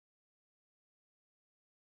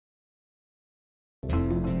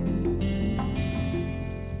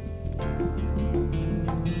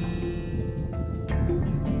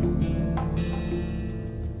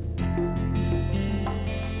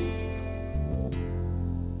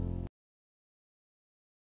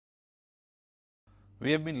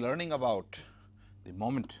We have been learning about the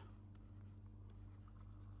moment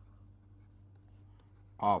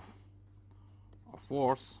of a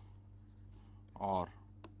force or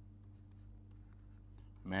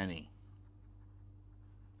many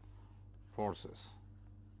forces.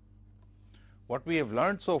 What we have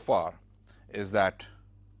learned so far is that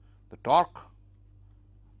the torque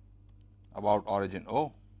about origin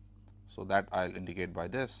O, so that I will indicate by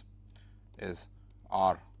this, is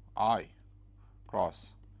R I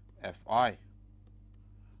cross F I,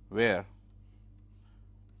 where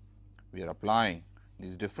we are applying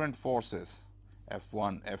these different forces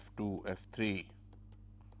F1, F2, F3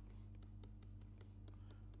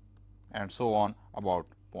 and so on about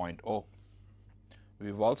point O. We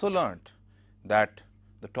have also learnt that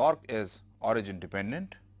the torque is origin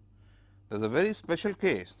dependent. There is a very special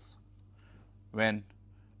case when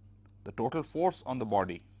the total force on the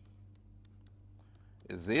body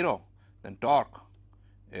is 0, then torque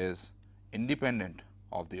is independent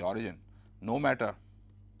of the origin, no matter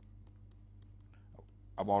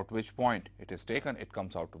about which point it is taken, it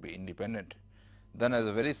comes out to be independent. Then as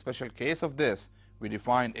a very special case of this, we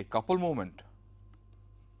define a couple moment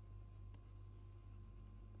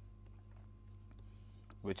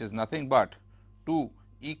which is nothing but two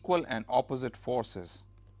equal and opposite forces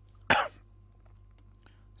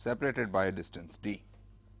separated by a distance d.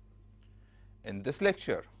 In this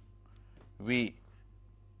lecture, we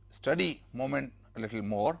study moment a little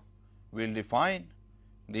more. We will define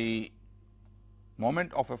the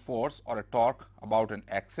moment of a force or a torque about an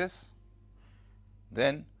axis.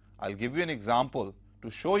 Then I will give you an example to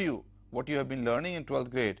show you what you have been learning in 12th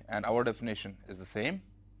grade and our definition is the same.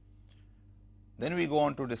 Then we go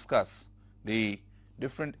on to discuss the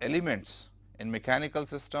different elements in mechanical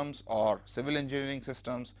systems or civil engineering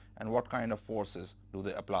systems and what kind of forces do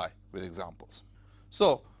they apply with examples.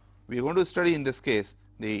 So, we are going to study in this case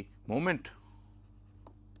the moment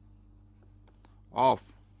of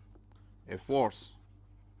a force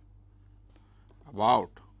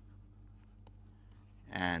about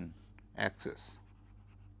an axis.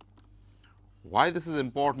 Why this is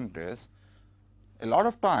important is, a lot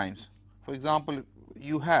of times, for example,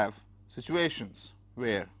 you have situations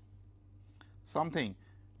where something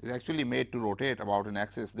is actually made to rotate about an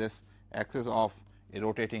axis. This axis of a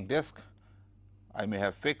rotating disc I may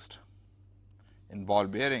have fixed in ball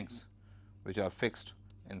bearings which are fixed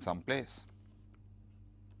in some place.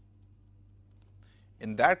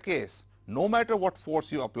 In that case, no matter what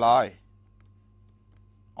force you apply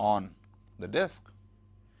on the disc,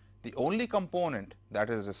 the only component that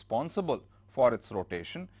is responsible for its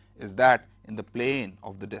rotation is that in the plane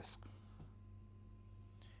of the disc.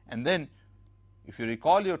 And then if you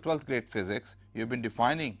recall your 12th grade physics, you have been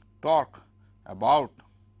defining torque about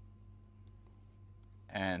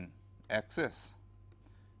an axis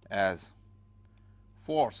as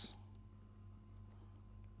force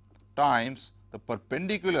times the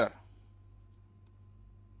perpendicular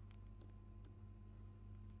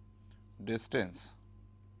distance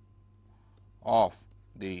of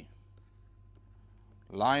the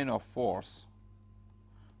line of force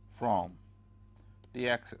from the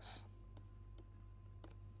axis.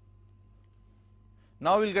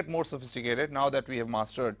 Now, we will get more sophisticated now that we have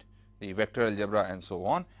mastered the vector algebra and so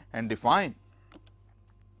on, and define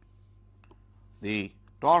the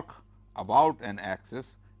torque about an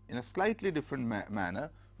axis in a slightly different manner,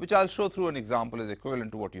 which I will show through an example is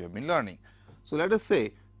equivalent to what you have been learning. So, let us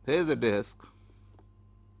say there is a disc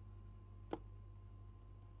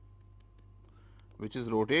which is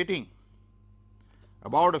rotating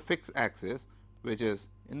about a fixed axis which is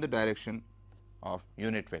in the direction of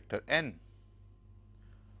unit vector n,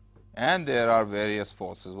 and there are various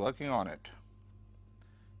forces working on it.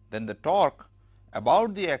 Then the torque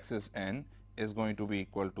about the axis n is going to be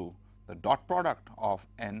equal to the dot product of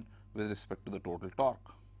n with respect to the total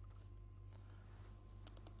torque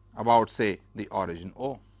about, say, the origin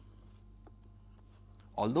O.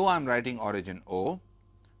 Although I am writing origin O,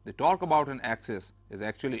 the torque about an axis is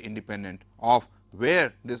actually independent of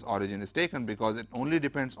where this origin is taken, because it only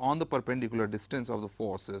depends on the perpendicular distance of the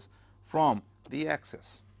forces from the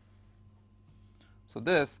axis. So,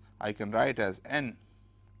 this I can write as n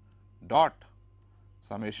dot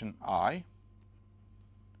summation I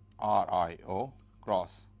R I O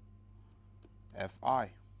cross F I,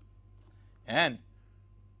 and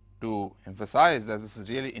to emphasize that this is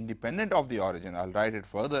really independent of the origin, I will write it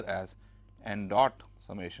further as n dot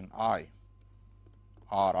summation I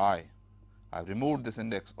R I. I have removed this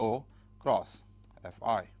index O cross F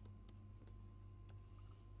I.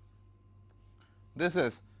 This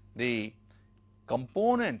is the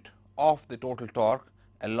component of the total torque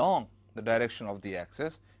along the direction of the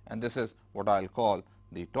axis, and this is what I will call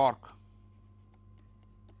the torque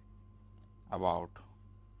about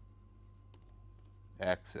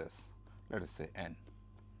axis, let us say n.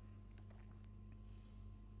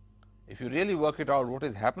 If you really work it out, what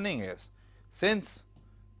is happening is, since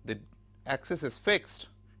the axis is fixed,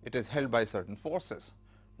 it is held by certain forces.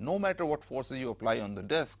 No matter what forces you apply on the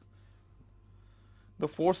disk, the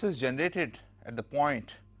forces generated at the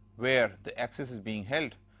point where the axis is being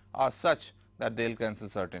held are such that they will cancel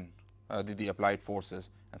certain the applied forces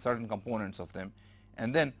and certain components of them,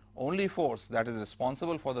 and then only force that is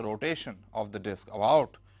responsible for the rotation of the disk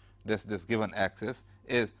about this given axis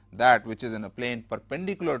is that which is in a plane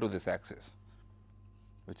perpendicular to this axis,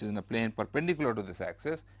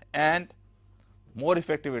 and more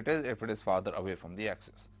effective it is if it is farther away from the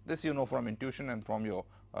axis. This you know from intuition and from your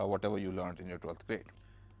whatever you learned in your 12th grade.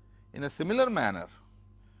 In a similar manner,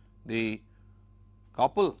 the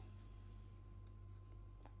couple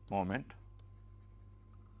moment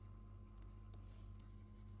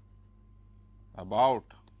about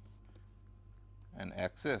an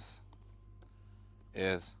axis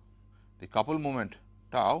is the couple moment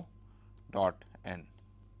tau dot n,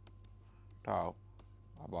 tau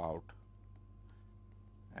about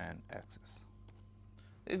an axis.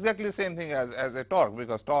 Exactly the same thing as a torque,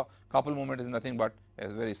 because couple moment is nothing but a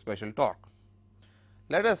very special torque.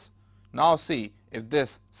 Let us now see if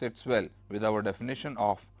this sits well with our definition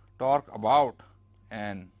of torque about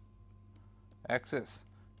an axis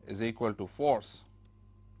is equal to force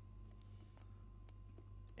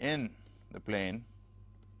in the plane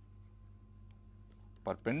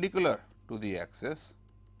perpendicular to the axis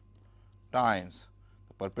times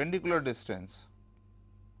the perpendicular distance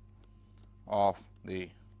of the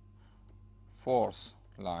force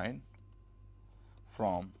line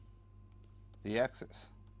from the axis.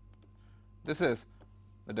 This is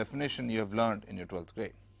the definition you have learned in your 12th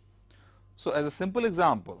grade. So, as a simple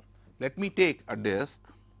example, let me take a disk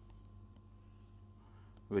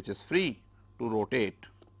which is free to rotate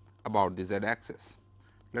about the z axis.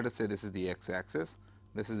 Let us say this is the x axis,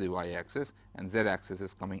 this is the y axis, and z axis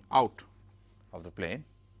is coming out of the plane.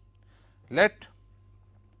 Let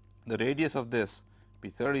the radius of this be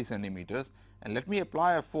 30 centimeters, and let me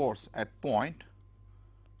apply a force at point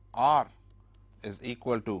r is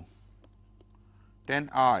equal to 10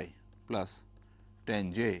 I plus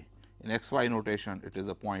 10 j. In xy notation, it is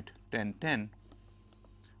a point 10 10,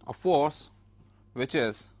 a force which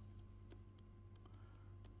is,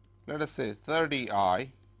 let us say, 30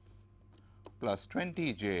 I plus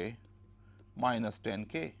 20 j minus 10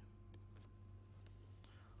 k.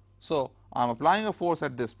 So, I am applying a force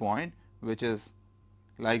at this point which is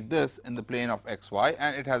like this in the plane of x y,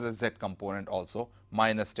 and it has a z component also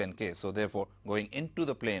minus 10 k. So, therefore, going into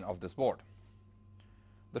the plane of this board.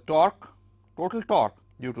 The torque, total torque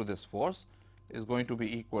due to this force is going to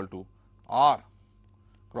be equal to r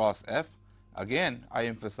cross f. Again, I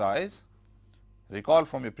emphasize, recall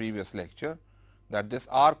from your previous lecture, that this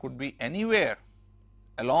r could be anywhere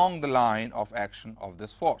along the line of action of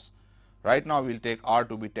this force. Right now, we will take r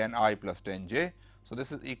to be 10 I plus 10 j. So,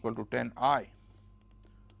 this is equal to 10 I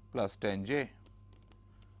plus 10 j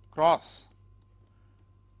cross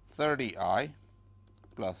 30 I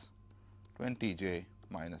plus 20 j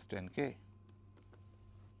minus 10 k.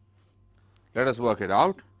 Let us work it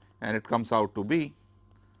out, and it comes out to be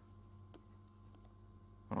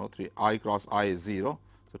 103 I cross I is 0.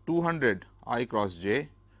 So, 200 I cross j,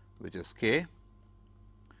 which is k,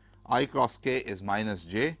 I cross k is minus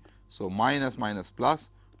j. So, minus minus plus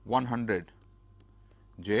 100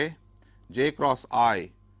 j, j cross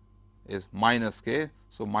I is minus k.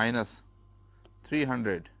 So, minus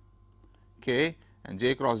 300 k, and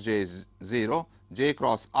j cross j is 0, j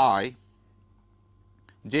cross I,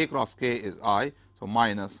 j cross k is I. So,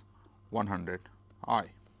 minus 100 I.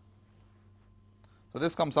 So,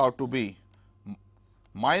 this comes out to be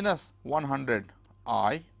minus 100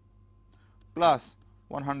 I plus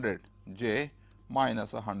 100 j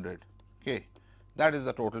minus 100 k. That is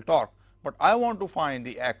the total torque, but I want to find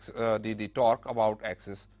the torque about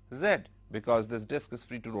axis z, because this disk is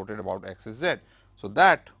free to rotate about axis z. So,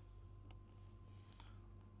 that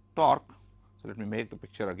torque, so let me make the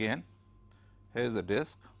picture again. Here is the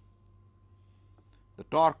disk. The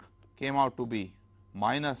torque came out to be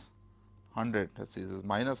minus 100, let us see, this is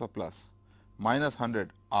minus or plus, minus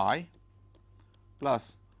 100 I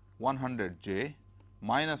plus 100 j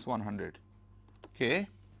minus 100 k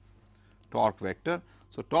torque vector.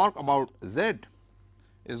 So, torque about z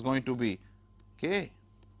is going to be k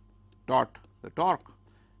dot the torque,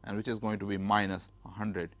 and which is going to be minus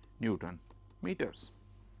 100 Newton meters.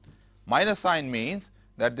 Minus sign means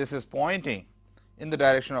that this is pointing in the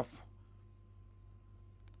direction of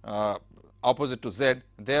opposite to z.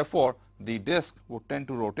 Therefore, the disc would tend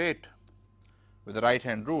to rotate with the right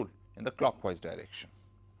hand rule in the clockwise direction.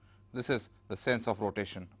 This is the sense of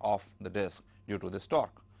rotation of the disc due to this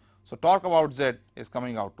torque. So, torque about z is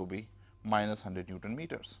coming out to be minus 100 Newton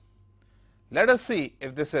meters. Let us see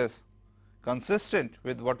if this is consistent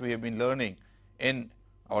with what we have been learning in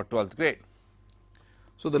our 12th grade.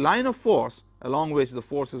 So, the line of force along which the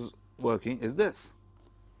force is working is this.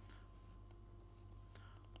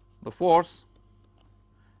 The force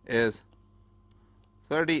is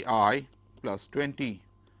 30 I plus 20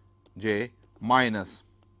 J minus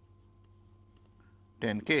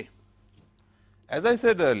 10 K. As I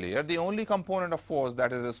said earlier, the only component of force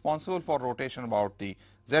that is responsible for rotation about the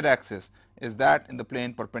z axis is that in the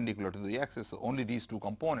plane perpendicular to the axis. So, only these two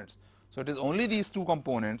components. So, it is only these two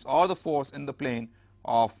components or the force in the plane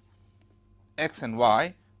of x and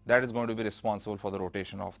y that is going to be responsible for the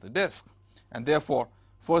rotation of the disc. And therefore,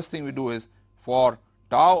 first thing we do is for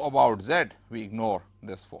tau about z, we ignore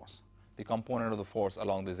this force, the component of the force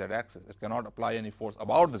along the z axis. It cannot apply any force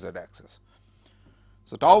about the z axis.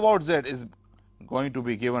 So, tau about z is going to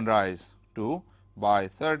be given rise to by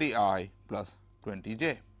 30 I plus 20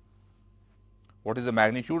 J. What is the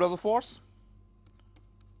magnitude of the force?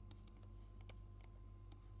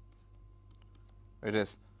 It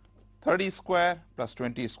is 30 square plus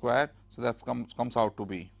 20 square. So, that comes out to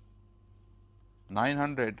be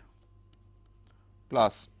 900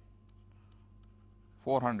 plus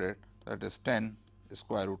 400, that is 10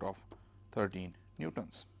 square root of 13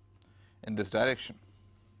 newtons in this direction.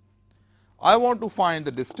 I want to find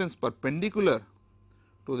the distance perpendicular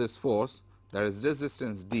to this force, that is this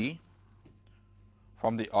distance d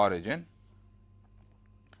from the origin.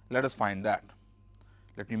 Let us find that.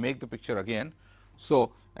 Let me make the picture again.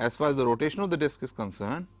 So, as far as the rotation of the disc is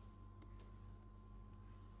concerned,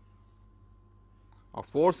 a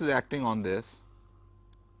force is acting on this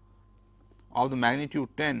of the magnitude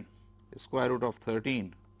 10 square root of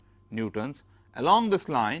 13 newtons along this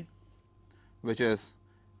line, which is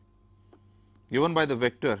given by the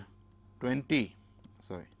vector 30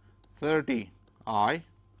 I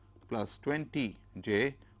plus 20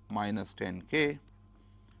 j minus 10 k.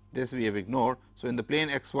 This we have ignored. So, in the plane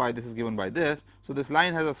x y this is given by this. So, this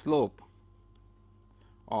line has a slope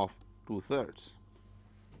of 2/3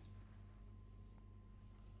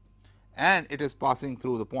 and it is passing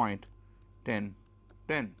through the point 10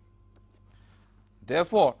 10.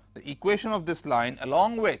 Therefore, the equation of this line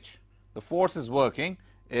along which the force is working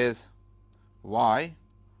is y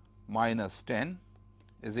minus 10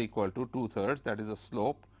 is equal to 2/3, that is a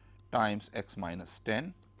slope, times x minus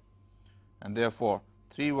 10, and therefore,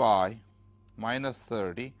 3 y minus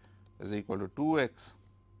 30 is equal to 2 x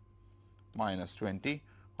minus 20,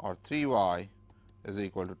 or 3 y is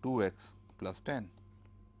equal to 2 x plus 10.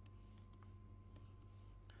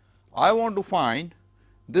 I want to find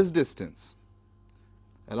this distance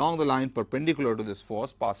along the line perpendicular to this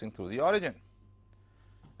force passing through the origin,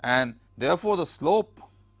 and therefore, the slope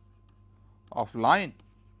of line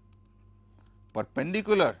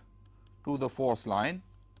perpendicular to the force line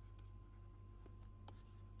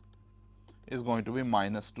is going to be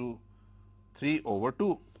minus 3 over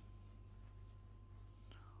 2.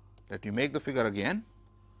 Let me make the figure again.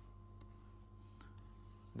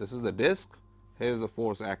 This is the disc, here is the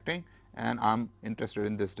force acting, and I am interested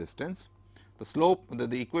in this distance. The slope,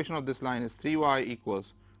 the equation of this line is 3 y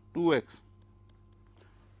equals 2 x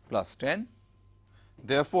plus 10.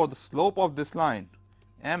 Therefore, the slope of this line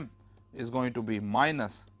m is going to be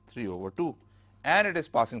minus 3 over 2 and it is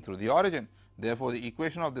passing through the origin. Therefore, the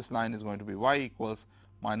equation of this line is going to be y equals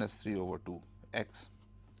minus 3 over 2 x.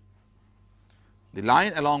 The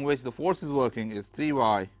line along which the force is working is 3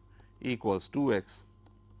 y equals 2 x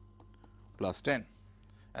plus 10,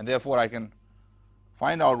 and therefore, I can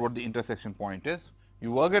find out what the intersection point is.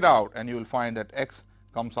 You work it out and you will find that x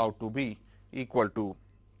comes out to be equal to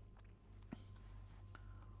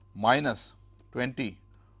minus 20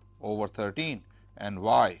 over 13 and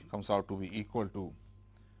y comes out to be equal to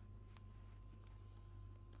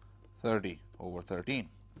 30 over 13.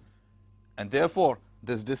 And therefore,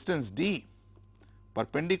 this distance d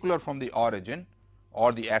perpendicular from the origin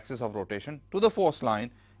or the axis of rotation to the force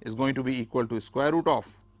line is going to be equal to square root of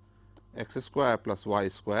x square plus y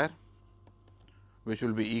square, which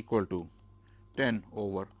will be equal to 10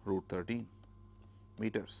 over root 13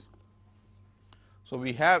 meters. So,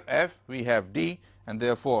 we have F, we have D, and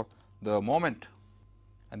therefore, the moment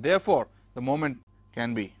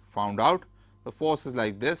can be found out. The force is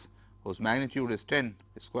like this, whose magnitude is 10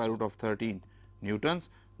 square root of 13 newtons.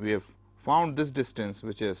 We have found this distance,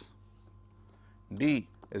 which is d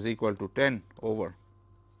is equal to 10 over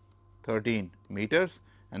 13 meters,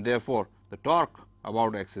 and therefore, the torque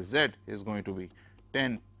about axis z is going to be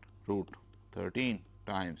 10 root 13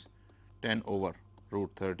 times 10 over root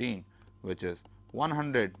 13, which is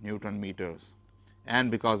 100 Newton meters,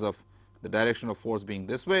 and because of the direction of force being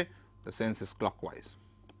this way, the sense is clockwise.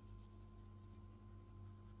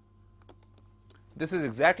 This is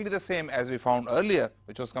exactly the same as we found earlier,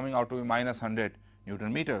 which was coming out to be minus 100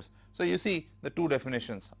 Newton meters. So, you see the two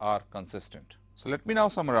definitions are consistent. So, let me now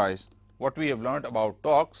summarize what we have learned about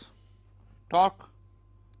torques. Torque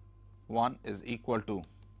 1 is equal to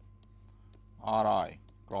R I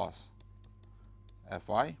cross F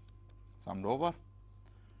I summed over.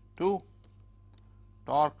 2,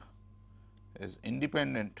 torque is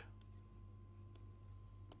independent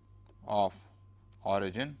of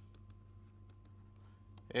origin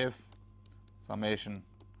if summation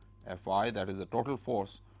F I, that is the total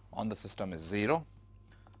force on the system, is 0.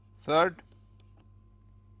 Third,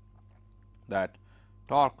 that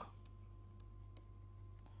torque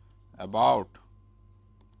about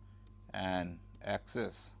an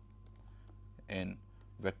axis in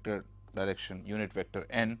vector direction unit vector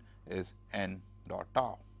n is n dot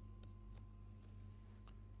tau.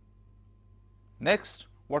 Next,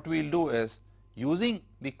 what we will do is, using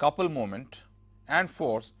the couple moment and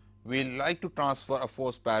force, we will like to transfer a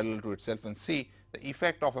force parallel to itself and see the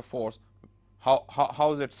effect of a force,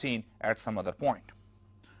 how is it seen at some other point.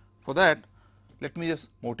 For that, let me just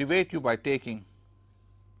motivate you by taking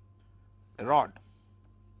a rod.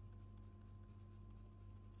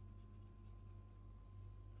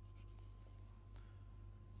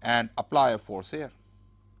 And apply a force here.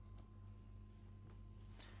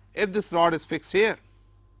 If this rod is fixed here,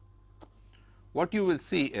 what you will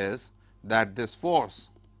see is that this force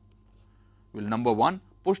will, number 1,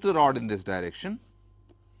 push the rod in this direction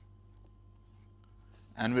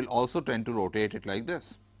and will also tend to rotate it like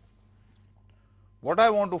this. What I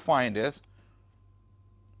want to find is,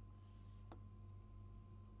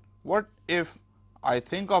 what if I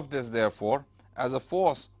think of this therefore as a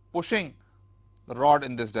force pushing the rod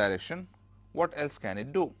in this direction, what else can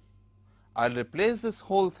it do? I will replace this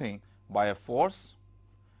whole thing by a force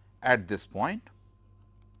at this point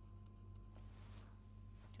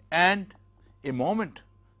and a moment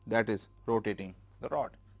that is rotating the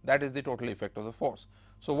rod. That is the total effect of the force.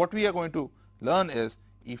 So, what we are going to learn is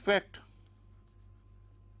effect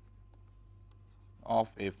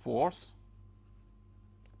of a force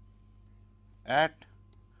at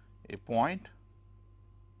a point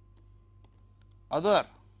other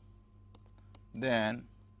than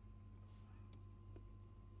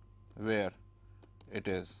where it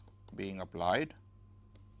is being applied.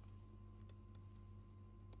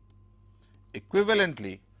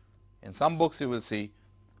 Equivalently, in some books you will see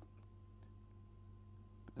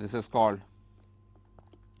this is called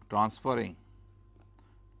transferring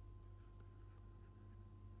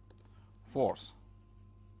force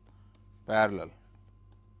parallel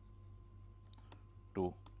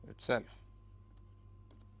to itself.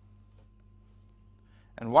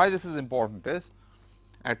 And why this is important is,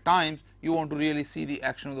 at times you want to really see the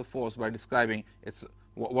action of the force by describing its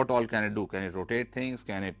what all can it do. Can it rotate things,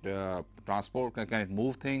 can it transport, can it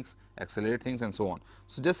move things, accelerate things, and so on.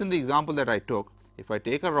 So, just in the example that I took, if I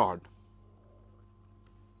take a rod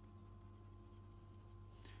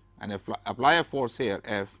and apply a force here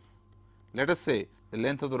F, let us say the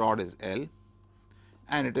length of the rod is L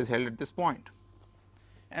and it is held at this point,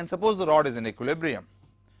 and suppose the rod is in equilibrium,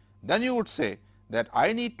 then you would say that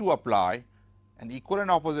I need to apply an equal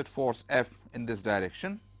and opposite force F in this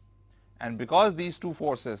direction, and because these two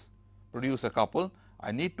forces produce a couple,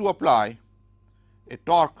 I need to apply a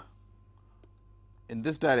torque in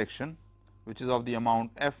this direction, which is of the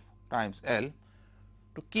amount F times L,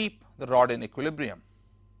 to keep the rod in equilibrium.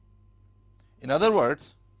 In other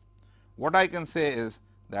words, what I can say is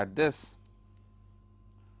that this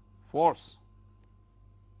force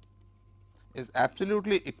is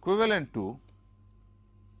absolutely equivalent to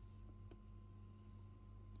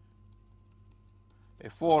a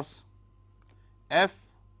force F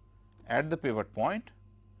at the pivot point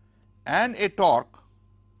and a torque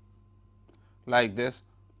like this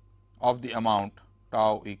of the amount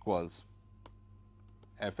tau equals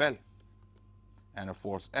F L and a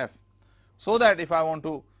force F. So, that if I want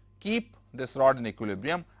to keep this rod in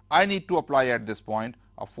equilibrium, I need to apply at this point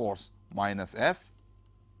a force minus F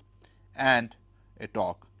and a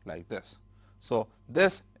torque like this. So,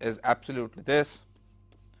 this is absolutely, this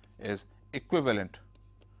is equivalent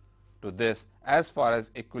to this as far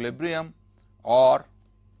as equilibrium or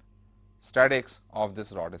statics of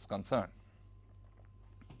this rod is concerned.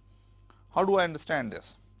 How do I understand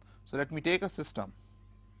this? So, let me take a system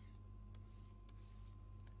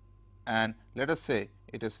and let us say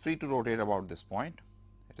it is free to rotate about this point,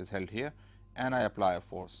 it is held here, and I apply a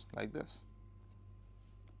force like this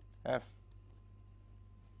F.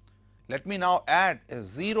 Let me now add a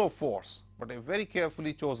 0 force, but a very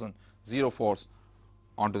carefully chosen 0 force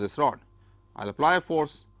onto this rod. I will apply a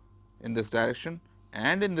force in this direction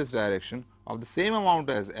and in this direction of the same amount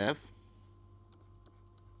as F,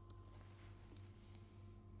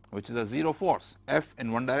 which is a 0 force, F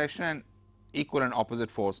in one direction and equal and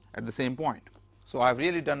opposite force at the same point. So, I have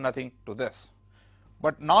really done nothing to this,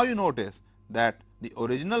 but now you notice that the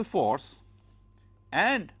original force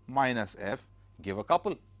and minus F give a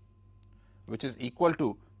couple, which is equal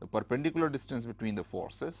to the perpendicular distance between the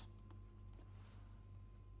forces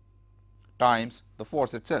times the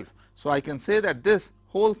force itself. So, I can say that this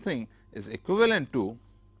whole thing is equivalent to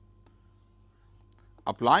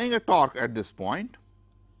applying a torque at this point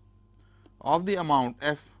of the amount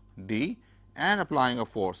F d and applying a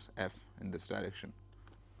force F in this direction.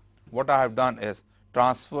 What I have done is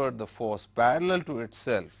transferred the force parallel to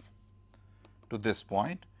itself to this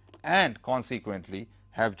point and consequently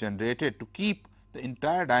have generated, to keep the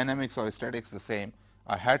entire dynamics or statics the same,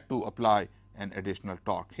 I had to apply an additional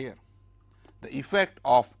torque here. The effect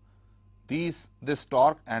of this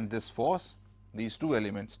torque and this force, these two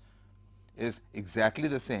elements, is exactly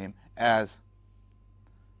the same as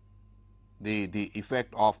the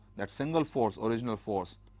effect of that single force, original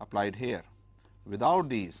force applied here without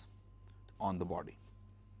these on the body.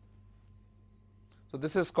 So,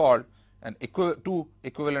 this is called two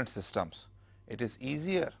equivalent systems. It is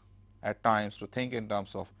easier at times to think in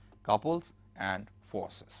terms of couples and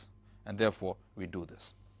forces, and therefore, we do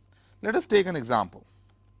this. Let us take an example.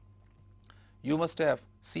 You must have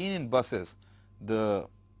seen in buses the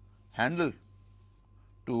handle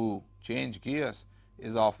to change gears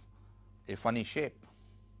is of a funny shape.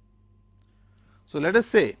 So, let us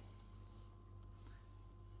say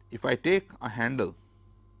if I take a handle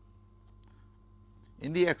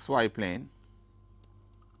in the xy plane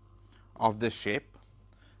of this shape,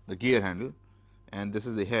 the gear handle, and this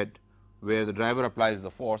is the head where the driver applies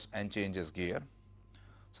the force and changes gear.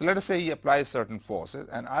 So, let us say he applies certain forces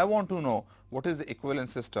and I want to know what is the equivalent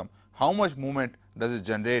system, how much movement does it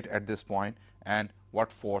generate at this point and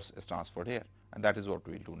what force is transferred here, and that is what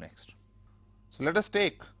we will do next. So, let us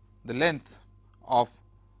take the length of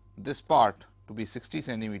this part to be 60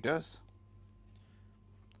 centimeters,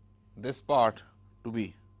 this part to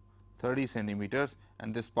be 30 centimeters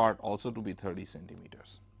and this part also to be 30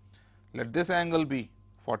 centimeters. Let this angle be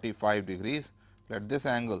 45 degrees, let this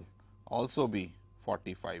angle also be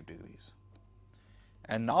 45 degrees.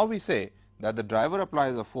 And now we say that the driver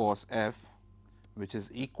applies a force F, which is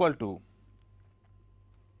equal to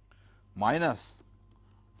minus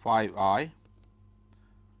 5 I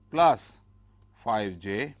plus 5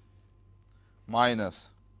 j minus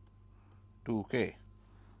 2 k,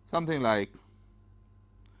 something like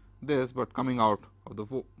this, but coming out of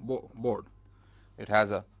the board. It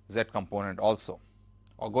has a z component also,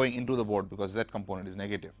 or going into the board because z component is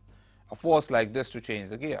negative. A force like this to change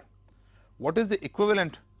the gear. What is the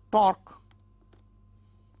equivalent torque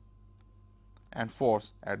and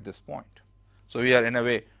force at this point? So, we are in a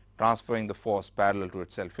way transferring the force parallel to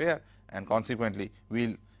itself here, and consequently, we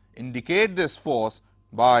will indicate this force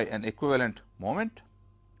by an equivalent moment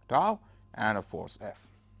tau and a force F.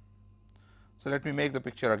 So, let me make the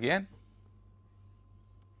picture again.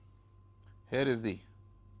 Here is the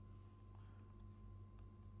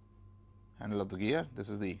handle of the gear, this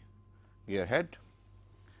is the gear head,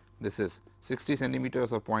 this is 60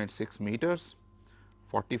 centimeters or 0.6 meters,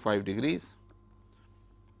 45 degrees,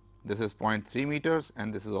 this is 0.3 meters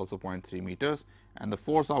and this is also 0.3 meters, and the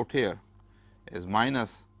force out here is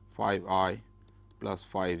minus 5 I plus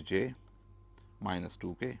 5 j minus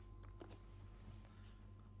 2 k.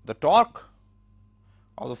 The torque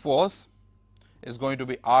of the force is going to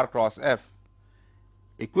be R cross F.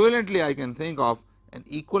 Equivalently, I can think of an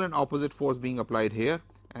equal and opposite force being applied here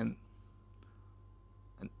and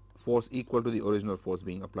force equal to the original force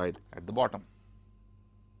being applied at the bottom.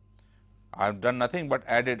 I have done nothing but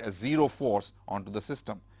added a 0 force onto the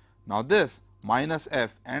system. Now, this minus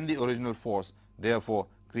F and the original force therefore,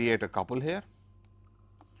 create a couple here,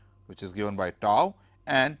 which is given by tau,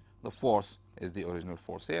 and the force is the original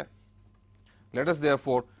force here. Let us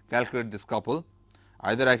therefore, calculate this couple.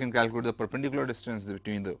 Either I can calculate the perpendicular distance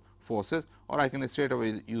between the forces, or I can straight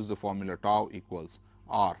away use the formula tau equals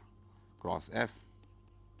R cross F.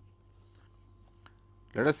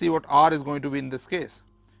 Let us see what R is going to be in this case.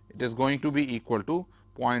 It is going to be equal to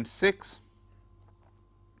 0.6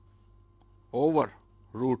 over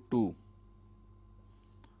root 2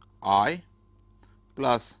 I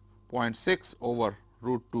plus 0.6 over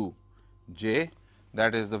root 2 j,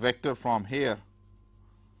 that is the vector from here,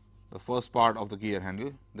 the first part of the gear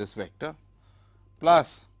handle, this vector,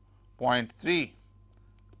 plus 0.3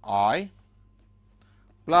 I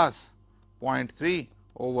plus 0.3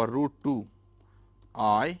 over root 2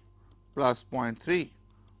 I plus 0.3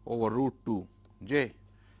 over root 2 j,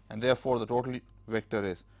 and therefore, the total vector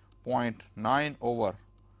is 0.9 over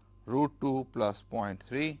root 2 plus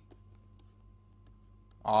 0.3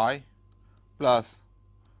 I plus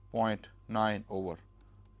 0.9 over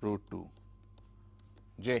root 2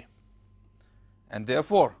 j, and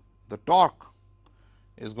therefore, the torque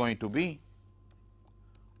is going to be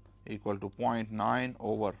equal to 0.9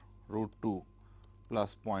 over root 2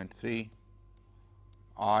 plus 0.3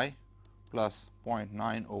 I plus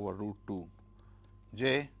 0.9 over root 2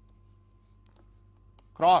 j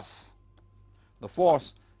cross the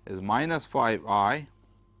force is minus 5 I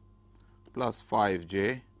plus 5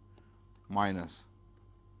 j minus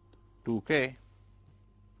 2 k.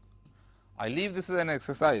 I leave this as an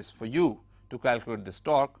exercise for you to calculate this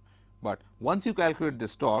torque, but once you calculate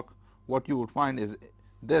this torque, what you would find is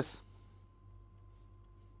this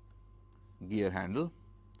gear handle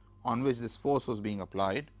on which this force was being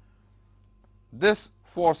applied. This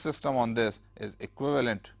force system on this is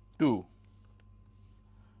equivalent to,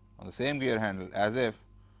 on the same gear handle, as if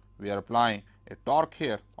we are applying a torque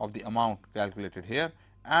here of the amount calculated here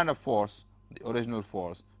and a force, the original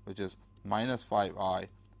force, which is minus 5 I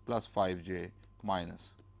plus 5 j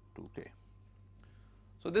minus 2 k.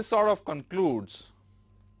 So, this sort of concludes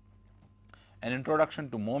an introduction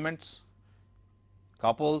to moments,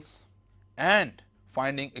 couples, and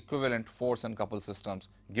finding equivalent force and couple systems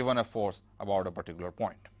given a force about a particular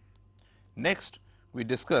point. Next, we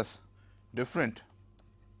discuss different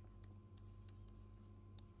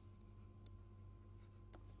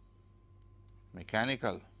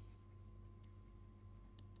mechanical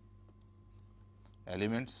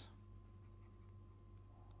elements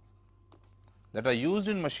that are used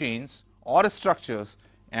in machines or structures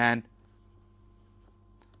and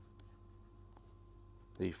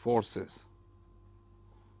the forces,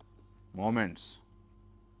 moments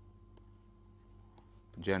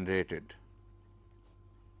generated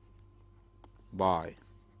by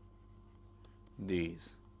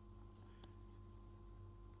these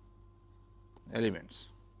elements.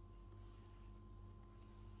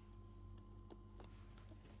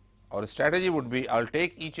 Our strategy would be, I will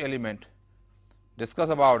take each element, discuss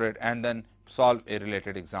about it, and then solve a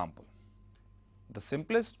related example. The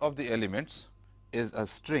simplest of the elements is a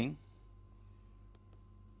string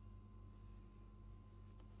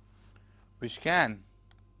which can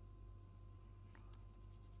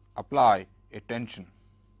apply a tension.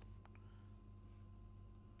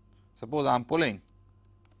 Suppose I am pulling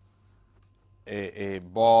a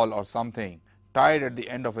ball or something tied at the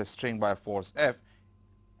end of a string by a force F,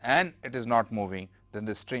 and it is not moving, then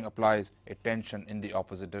the string applies a tension in the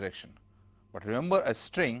opposite direction. But remember, a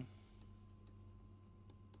string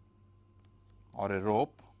or a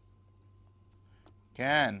rope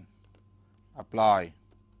can apply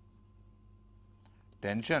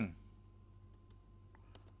tension,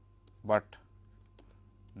 but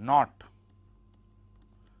not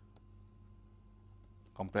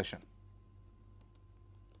compression.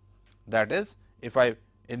 That is, if I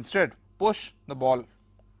instead push the ball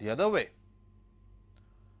the other way,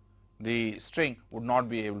 the string would not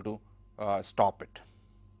be able to stop it.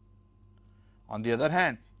 On the other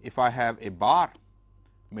hand, if I have a bar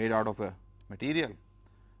made out of a material,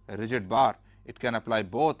 a rigid bar, it can apply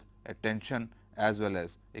both a tension as well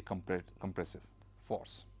as a compressive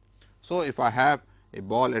force. So, if I have a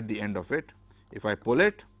ball at the end of it, if I pull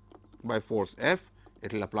it by force F,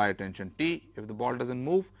 it will apply a tension T if the ball does not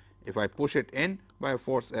move. If I push it in by a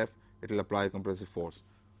force F, it will apply a compressive force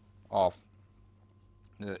of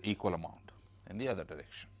the equal amount in the other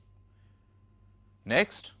direction.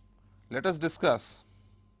 Next, let us discuss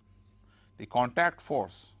the contact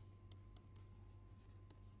force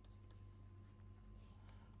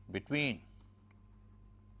between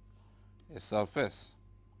a surface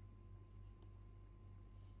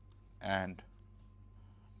and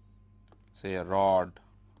say a rod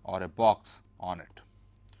or a box on it.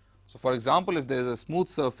 So, for example, if there is a smooth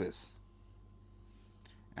surface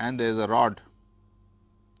and there is a rod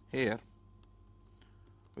here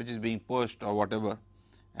which is being pushed or whatever,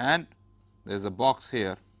 and there is a box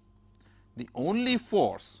here, the only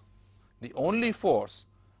force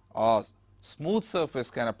a smooth surface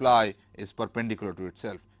can apply is perpendicular to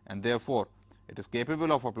itself, and therefore, it is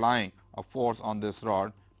capable of applying a force on this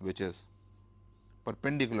rod which is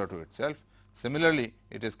perpendicular to itself. Similarly,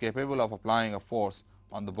 it is capable of applying a force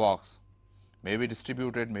on the box, maybe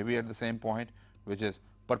distributed, maybe at the same point, which is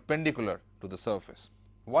perpendicular to the surface.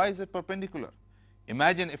 Why is it perpendicular?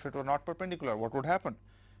 Imagine if it were not perpendicular, what would happen?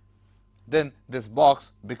 Then this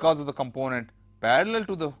box, because of the component parallel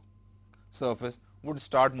to the surface, would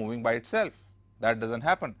start moving by itself. That does not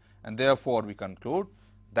happen, and therefore, we conclude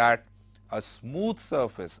that a smooth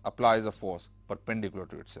surface applies a force perpendicular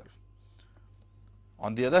to itself.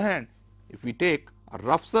 On the other hand, if we take a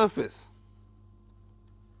rough surface,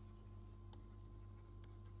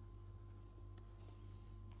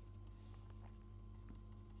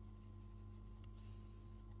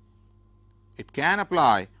 it can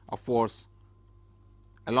apply a force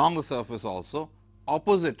along the surface also,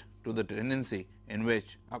 opposite to the tendency in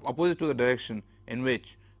which opposite to the direction in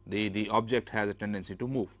which the object has a tendency to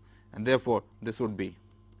move, and therefore, this would be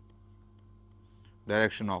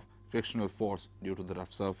direction of frictional force due to the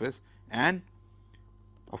rough surface, and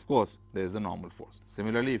of course, there is the normal force.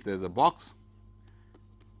 Similarly, if there is a box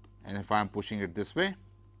and if I am pushing it this way,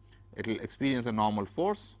 it will experience a normal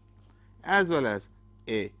force as well as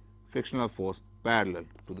a frictional force parallel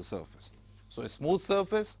to the surface. So, a smooth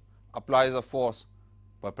surface applies a force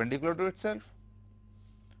perpendicular to itself,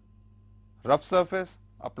 rough surface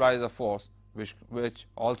applies a force which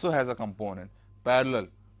also has a component parallel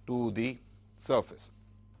to the surface.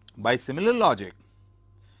 By similar logic,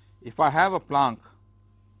 if I have a plank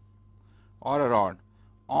or a rod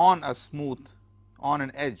on a smooth on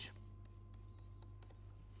an edge,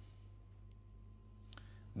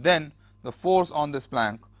 then the force on this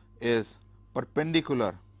plank is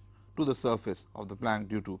perpendicular to the surface of the plank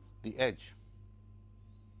due to the edge.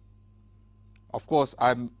 Of course,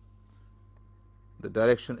 the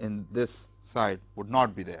direction in this side would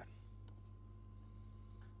not be there.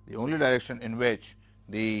 The only direction in which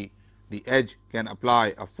the edge can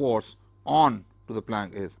apply a force on to the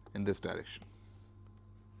plank is in this direction.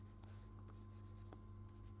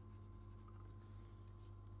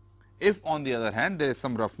 If on the other hand there is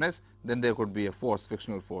some roughness, then there could be a force,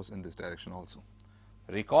 frictional force in this direction also.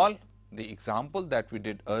 Recall the example that we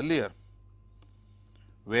did earlier,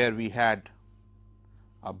 where we had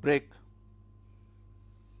a brick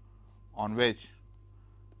on which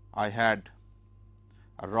I had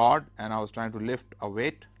a rod and I was trying to lift a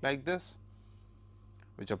weight like this,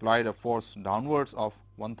 which applied a force downwards of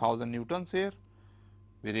 1000 newtons here.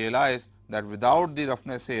 We realized that without the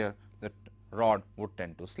roughness here, the rod would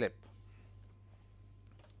tend to slip.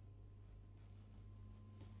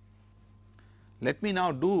 Let me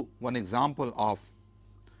now do one example of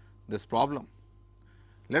this problem.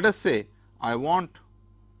 Let us say I want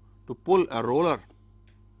to pull a roller.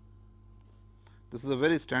 This is a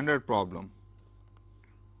very standard problem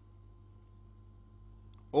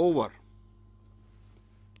over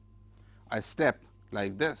a step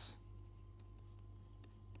like this.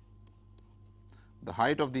 The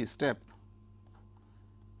height of the step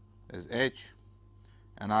is h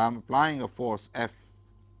and I am applying a force F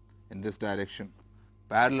in this direction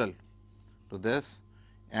parallel to this,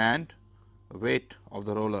 and the weight of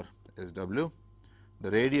the roller is W, the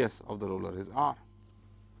radius of the roller is R.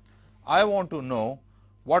 I want to know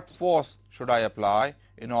what force should I apply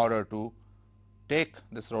in order to take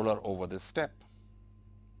this roller over this step.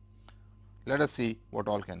 Let us see what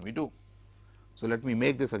all can we do. So, let me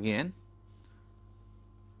make this again.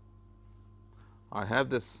 I have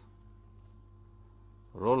this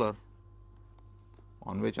roller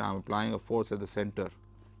on which I am applying a force at the center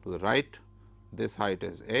to the right. This height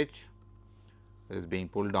is h, it is being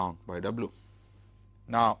pulled down by W.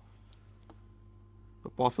 Now, the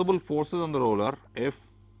possible forces on the roller, if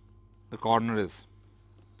the corner is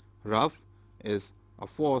rough, is a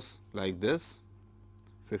force like this,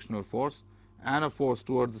 frictional force, and a force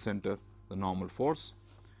towards the center, the normal force,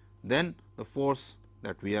 then the force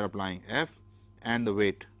that we are applying F and the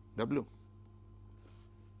weight W.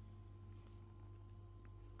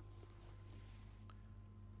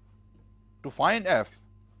 To find F,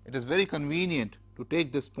 it is very convenient to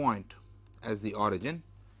take this point as the origin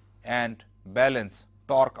and balance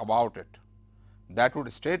torque about it. That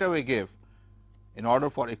would straight away give, in order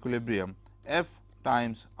for equilibrium, F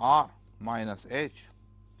times R minus h,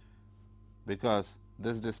 because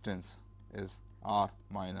this distance is R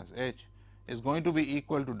minus h, is going to be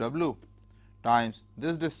equal to W times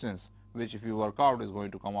this distance, which if you work out is going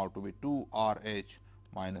to come out to be 2 R h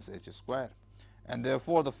minus h square. And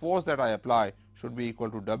therefore, the force that I apply should be equal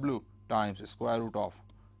to W times square root of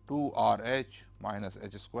 2 R h minus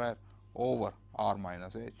h square over R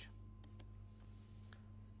minus h.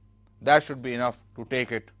 That should be enough to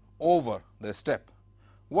take it over the step.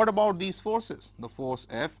 What about these forces, the force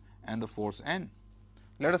F and the force N?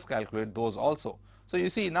 Let us calculate those also. So, you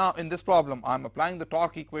see now in this problem I am applying the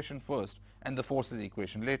torque equation first and the forces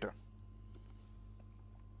equation later.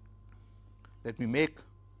 Let me make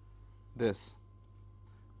this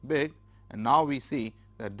big, and now we see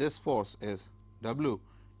that this force is W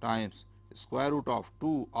times square root of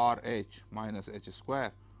 2 R H minus H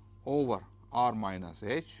square over R minus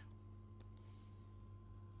H.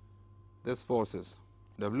 This force is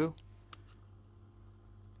W,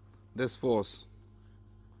 this force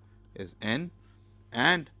is N,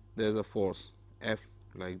 and there is a force F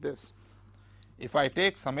like this. If I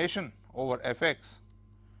take summation over F x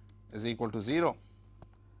is equal to 0,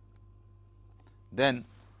 then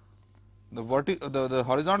the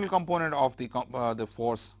horizontal component of the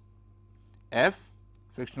force F,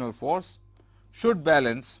 frictional force, should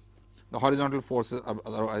balance the horizontal forces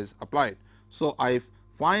otherwise applied. So, I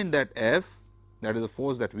find that F, that is the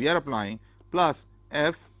force that we are applying, plus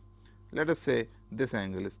F, let us say this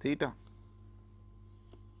angle is theta.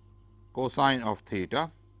 Cosine of theta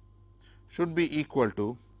should be equal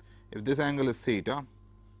to, if this angle is theta,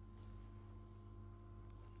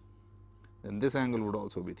 then this angle would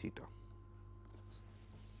also be theta,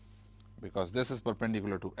 because this is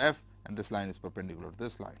perpendicular to F and this line is perpendicular to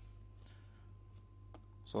this line.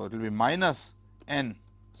 So, it will be minus n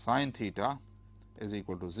sin theta is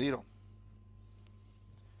equal to 0.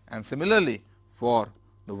 And similarly, for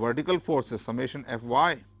the vertical forces, summation F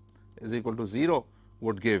y is equal to 0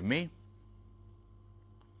 would give me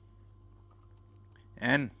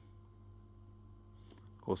n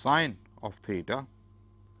cosine of theta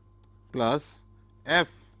plus F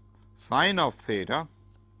sine of theta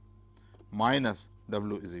minus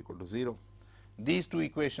W is equal to 0. These two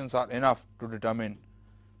equations are enough to determine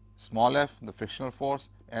small f, the frictional force,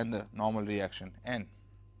 and the normal reaction N.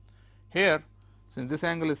 Here, since this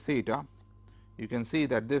angle is theta, you can see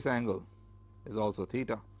that this angle is also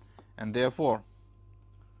theta, and therefore,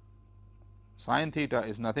 sin theta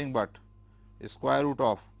is nothing but square root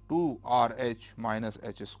of 2 R H minus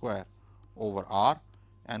H square over R,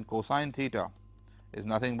 and cosine theta is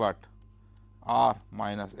nothing but R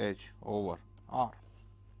minus H over R.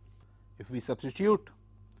 If we substitute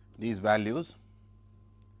these values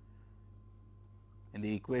in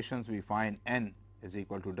the equations, we find N is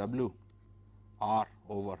equal to W R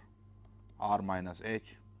over R minus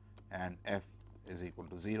H and F is equal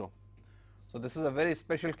to 0. So, this is a very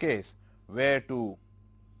special case where to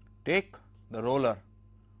take the roller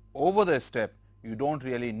over the step, you do not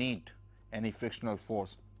really need any frictional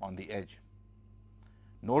force on the edge.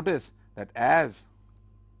 Notice that as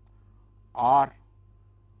R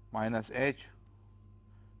minus H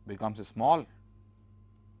becomes small,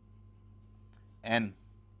 N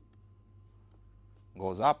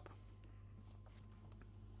goes up.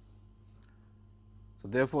 So,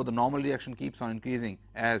 therefore, the normal reaction keeps on increasing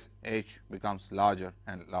as H becomes larger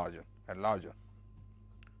and larger and larger.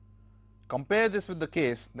 Compare this with the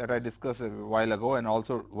case that I discussed a while ago and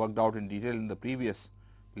also worked out in detail in the previous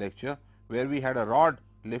lecture, where we had a rod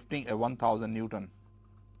lifting a 1000 Newton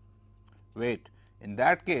weight. In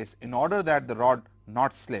that case, in order that the rod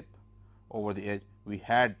not slip over the edge, we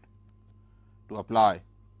had to apply,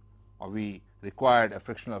 or we required a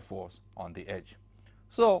frictional force on the edge.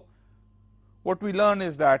 So, what we learn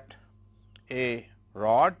is that a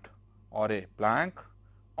rod or a plank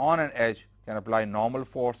on an edge can apply normal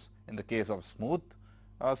force in the case of smooth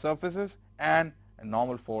surfaces, and a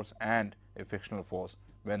normal force and a frictional force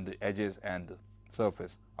when the edges and the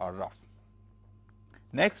surface are rough.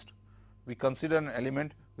 Next, we consider an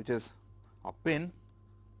element which is a pin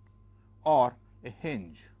or a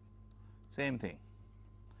hinge, same thing.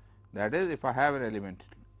 That is, if I have an element,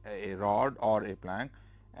 a rod or a plank,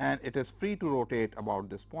 and it is free to rotate about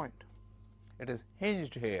this point, it is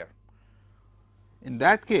hinged here. In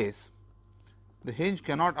that case, the hinge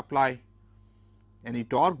cannot apply any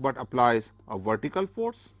torque, but applies a vertical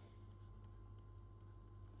force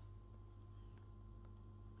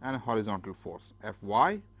and a horizontal force F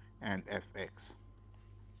y and F x.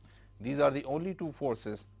 These are the only two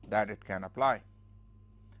forces that it can apply,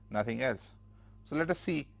 nothing else. So, let us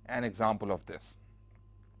see an example of this.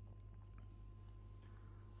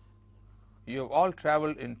 You have all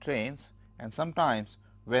traveled in trains, and sometimes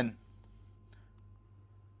when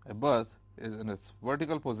a berth is in its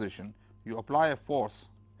vertical position, you apply a force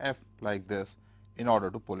F like this in order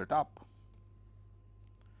to pull it up,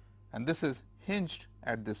 and this is hinged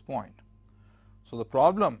at this point. So, the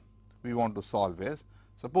problem we want to solve is,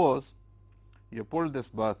 suppose you pull this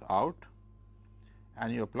berth out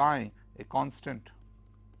and you are applying a constant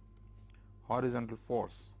horizontal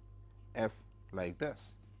force F like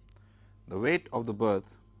this. the weight of the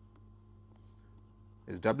berth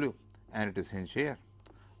is W and it is hinged here.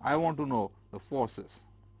 I want to know the forces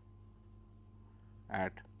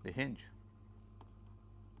at the hinge.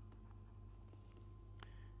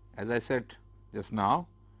 As I said just now,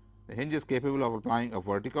 the hinge is capable of applying a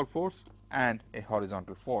vertical force and a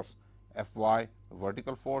horizontal force, F y the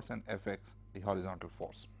vertical force and F x the horizontal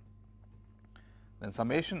force. Then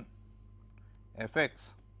summation F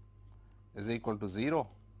x is equal to 0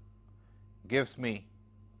 gives me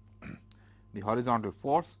the horizontal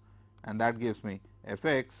force, and that gives me F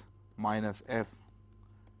x minus F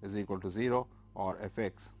is equal to 0 or F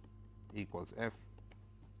x equals F.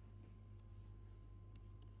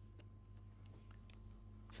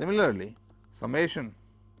 Similarly, summation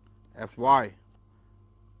F y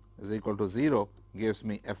is equal to 0 gives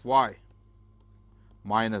me F y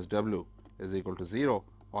minus W is equal to 0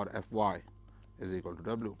 or F y is equal to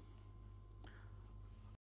W.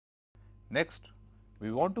 Next, we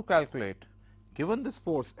want to calculate, given this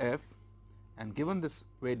force F and given this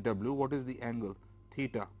weight W, what is the angle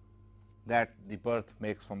theta that the berth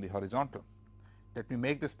makes from the horizontal. Let me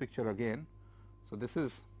make this picture again. So, this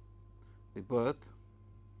is the berth,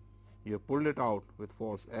 you have pulled it out with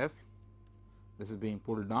force F, this is being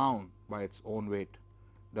pulled down by its own weight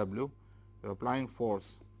W, you are applying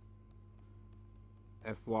force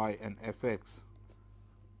F y and F x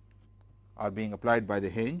are being applied by the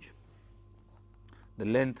hinge. The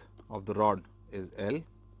length of the rod is L.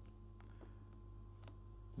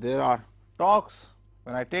 There are torques,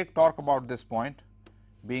 when I take torque about this point,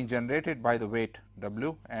 being generated by the weight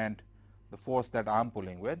W and the force that I am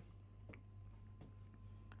pulling with.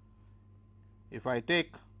 If I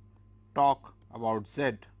take torque about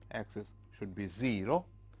z axis should be 0,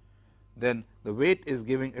 then the weight is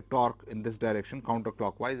giving a torque in this direction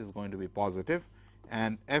counterclockwise is going to be positive,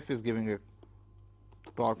 and F is giving a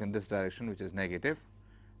torque in this direction which is negative.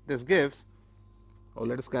 This gives, or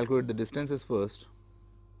let us calculate the distances first.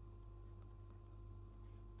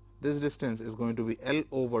 This distance is going to be L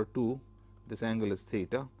over 2, this angle is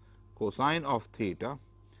theta, cosine of theta,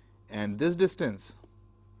 and this distance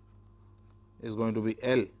is going to be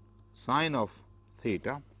L sine of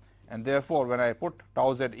theta, and therefore, when I put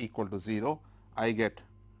tau z equal to 0, I get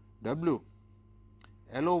W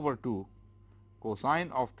L over 2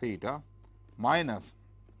 cosine of theta minus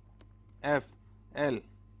F L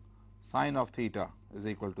sine of theta is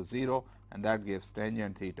equal to 0, and that gives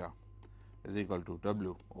tangent theta is equal to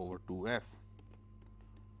W over 2 F.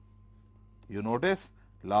 You notice,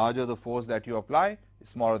 larger the force that you apply,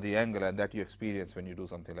 smaller the angle, and that you experience when you do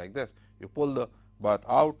something like this. You pull the berth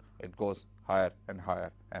out, it goes higher and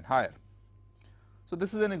higher and higher. So,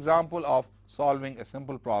 this is an example of solving a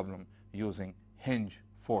simple problem using hinge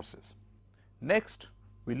forces. Next,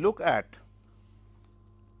 we look at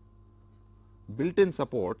built-in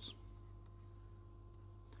supports,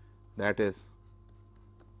 that is,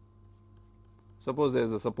 suppose there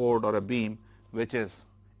is a support or a beam which is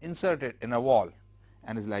inserted in a wall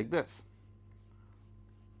and is like this,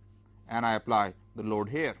 and I apply the load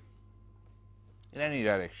here in any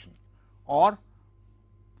direction, or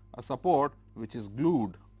a support which is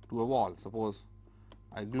glued to a wall. Suppose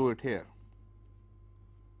I glue it here,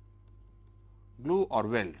 glue or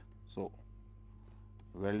weld. So,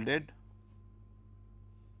 welded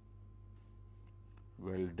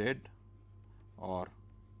or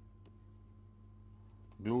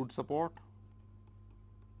glued support,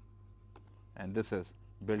 and this is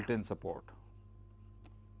built-in support.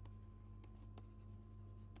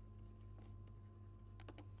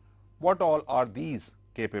 What all are these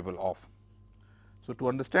capable of? So, to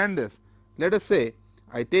understand this, let us say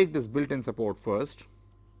I take this built-in support first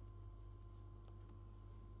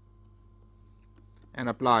and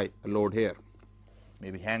apply a load here,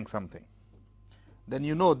 maybe hang something. Then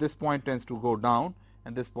you know this point tends to go down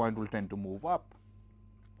and this point will tend to move up.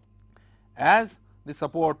 As the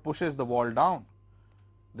support pushes the wall down,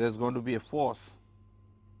 there is going to be a force,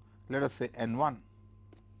 let us say N1,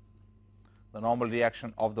 the normal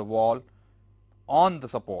reaction of the wall on the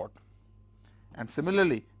support, and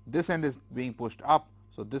similarly this end is being pushed up.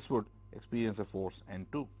 So, this would experience a force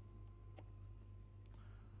N2.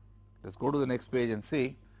 Let us go to the next page and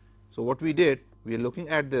see. So, what we did, we are looking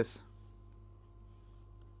at this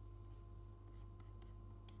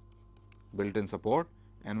built-in support,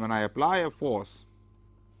 and when I apply a force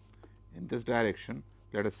in this direction,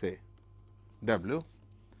 let us say W,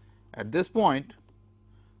 at this point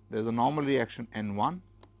there is a normal reaction N1,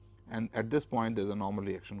 and at this point there is a normal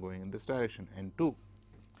reaction going in this direction N2.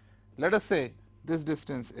 Let us say this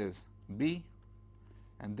distance is B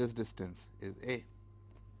and this distance is A.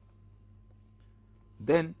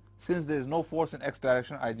 Then since there is no force in x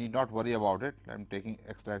direction, I need not worry about it. I am taking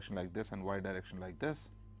x direction like this and y direction like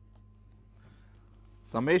this.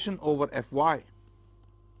 Summation over f y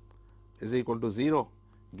is equal to 0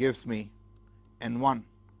 gives me n 1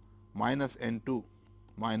 minus n 2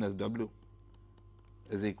 minus w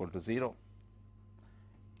is equal to 0,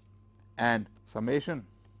 and summation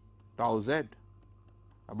tau z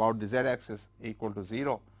about the z axis equal to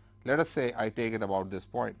 0. Let us say I take it about this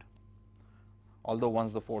point, although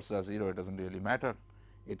once the forces are 0 it does not really matter.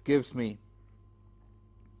 It gives me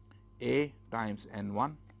a times n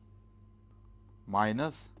 1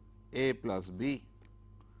 minus a plus b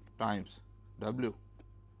times w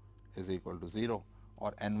is equal to 0,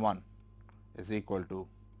 or n 1 is equal to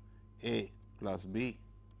a plus b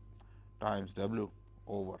times w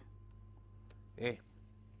over a,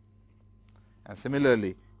 and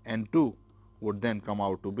similarly n 2 would then come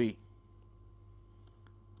out to be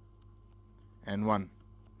n 1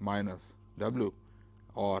 minus w,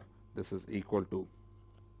 or this is equal to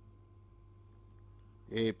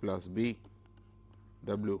a plus b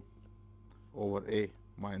w over a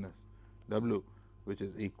minus w, which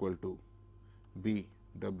is equal to b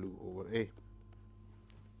w over a.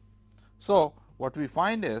 So, what we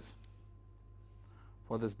find is,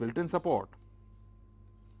 for this built-in support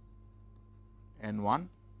n 1,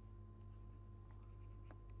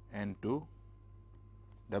 n 2,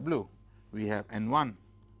 w, we have n 1,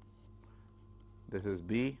 this is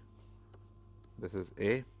b, this is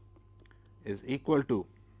a, is equal to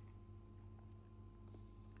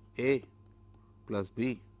a plus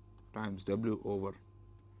b times w over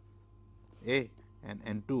a, and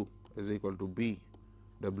n 2 is equal to b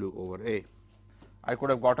w over a. I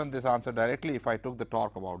could have gotten this answer directly if I took the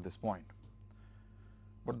torque about this point,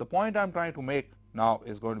 but the point I am trying to make now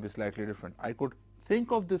is going to be slightly different. I could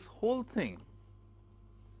think of this whole thing,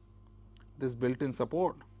 this built-in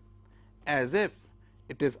support, as if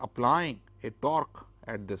it is applying a torque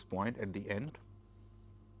at this point at the end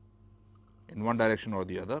in one direction or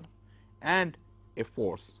the other, and a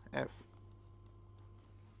force F,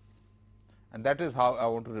 and that is how I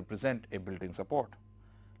want to represent a built-in support.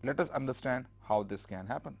 Let us understand how this can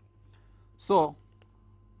happen. So,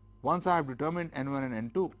 once I have determined n 1 and n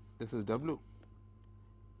 2, this is w.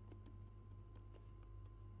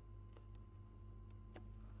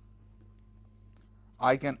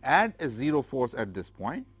 I can add a 0 force at this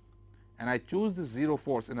point, and I choose this 0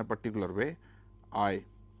 force in a particular way. I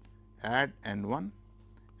add n 1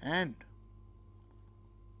 and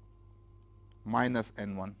minus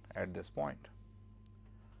n 1 at this point.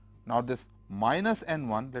 Now, this minus n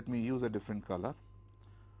 1, let me use a different color,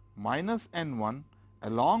 minus n 1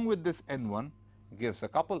 along with this n 1 gives a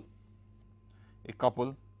couple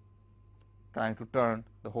trying to turn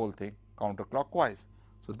the whole thing counterclockwise.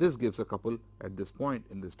 So, this gives a couple at this point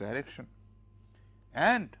in this direction,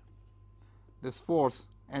 and this force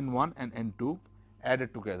n 1 and n 2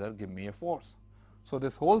 added together give me a force. So,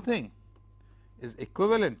 this whole thing is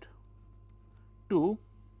equivalent to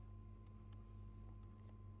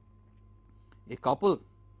a couple,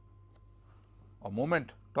 a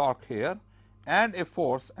moment torque here, and a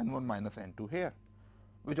force n 1 minus n 2 here,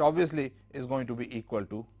 which obviously is going to be equal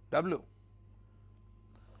to w.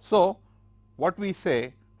 So, what we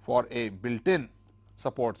say for a built-in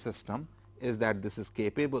support system is that this is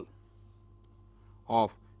capable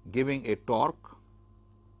of giving a torque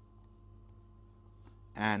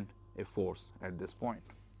and a force at this point.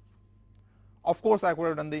 Of course, I could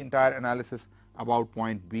have done the entire analysis about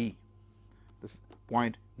point B, this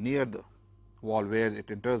point near the wall where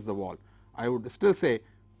it enters the wall. I would still say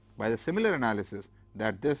by the similar analysis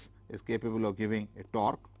that this is capable of giving a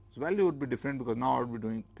torque. So, value would be different because now I would be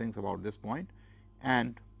doing things about this point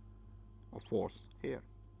and a force here.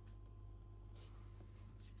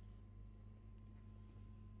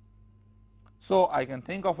 So, I can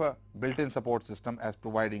think of a built-in support system as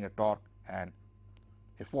providing a torque and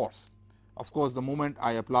a force. Of course, the moment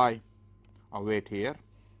I apply a weight here,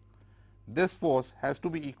 this force has to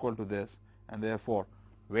be equal to this, and therefore,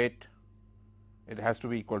 weight, it has to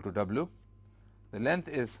be equal to w. The length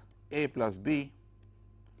is a plus b,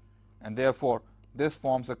 and therefore, this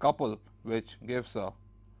forms a couple which gives a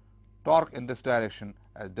torque in this direction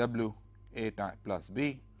as w a plus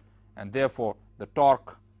b, and therefore, the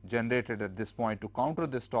torque generated at this point to counter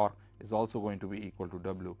this torque is also going to be equal to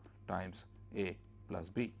w times a plus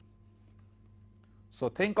b. So,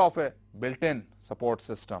 think of a built-in support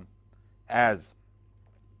system as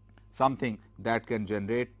something that can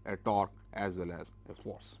generate a torque as well as a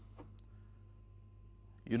force.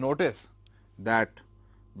 You notice that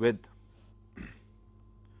with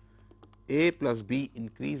a plus b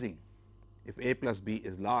increasing, if A plus B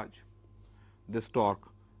is large, this torque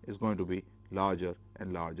is going to be larger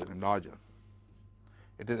and larger and larger.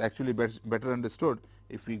 It is actually better understood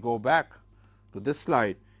if we go back to this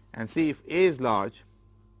slide and see if A is large.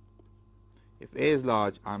 If A is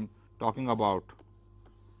large, I am talking about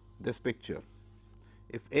this picture.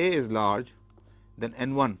 If A is large, then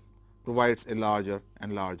N1 provides a larger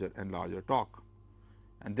and larger and larger torque,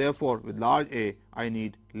 and therefore, with large A I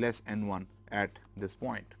need less N1 at this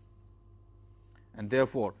point, and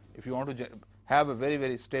therefore, if you want to have a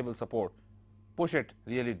very stable support, push it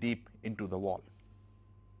really deep into the wall.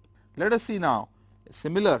 Let us see now a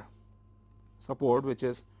similar support which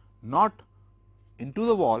is not into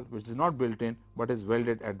the wall, which is not built in, but is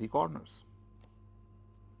welded at the corners.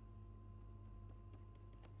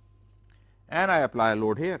 And I apply a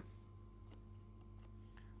load here.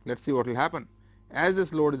 Let us see what will happen. As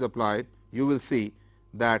this load is applied, you will see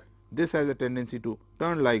that this has a tendency to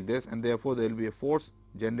turn like this, and therefore, there will be a force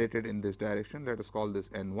generated in this direction. Let us call this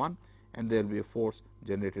N1, and there will be a force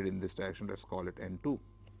generated in this direction. Let us call it N2.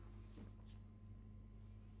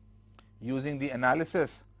 Using the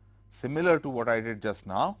analysis similar to what I did just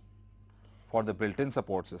now for the built-in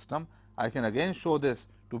support system, I can again show this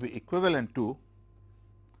to be equivalent to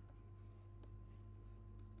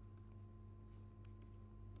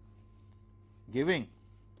giving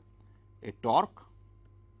a torque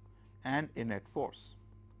and a net force,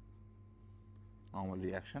 normal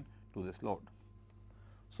reaction to this load.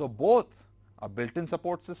 So, both a built-in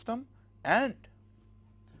support system and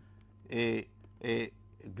a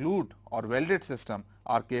glued or welded system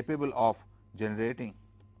are capable of generating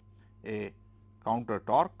a counter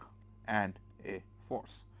torque and a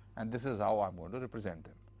force, and this is how I am going to represent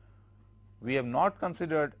them. We have not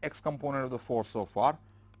considered x component of the force so far.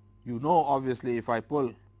 You know, obviously, if I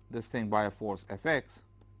pull this thing by a force F x,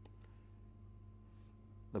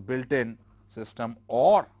 the built-in system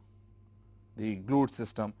or the glued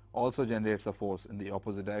system also generates a force in the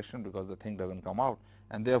opposite direction, because the thing does not come out,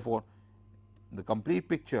 and therefore, the complete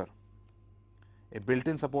picture, a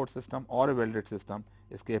built-in support system or a welded system,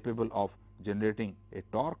 is capable of generating a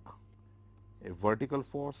torque, a vertical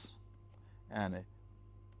force, and a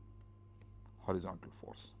horizontal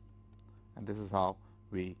force, and this is how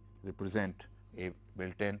we represent a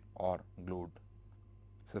built-in or glued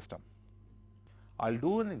system. I will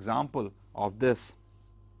do an example of this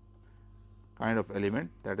kind of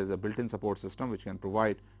element, that is a built-in support system which can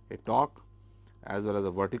provide a torque as well as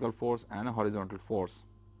a vertical force and a horizontal force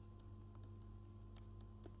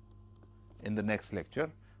in the next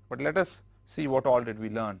lecture, but let us see what all did we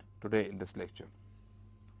learn today in this lecture.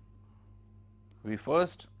 We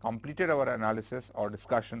first completed our analysis or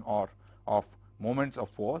discussion of moments of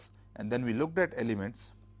force, and then we looked at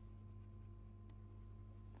elements,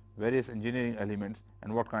 various engineering elements,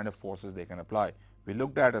 and what kind of forces they can apply. We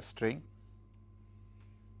looked at a string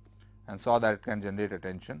and saw that it can generate a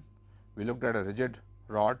tension. We looked at a rigid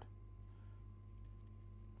rod,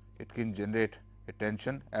 it can generate a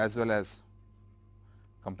tension as well as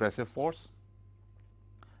compressive force.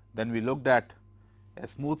 Then we looked at a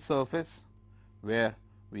smooth surface, where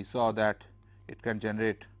we saw that it can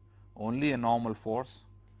generate only a normal force,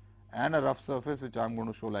 and a rough surface, which I am going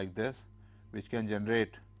to show like this, which can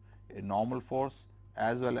generate a normal force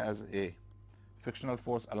as well as a frictional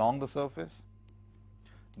force along the surface.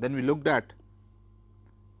 Then we looked at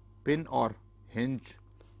pin or hinge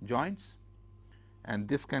joints, and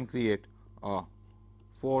this can create a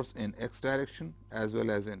force in x direction as well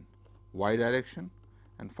as in y direction.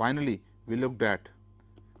 And finally, we looked at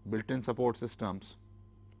built-in support systems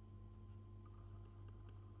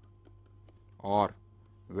or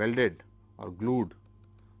welded or glued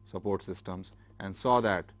support systems, and saw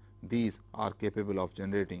that these are capable of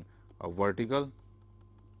generating a vertical,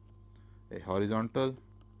 a horizontal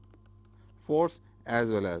force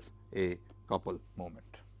as well as a couple moment.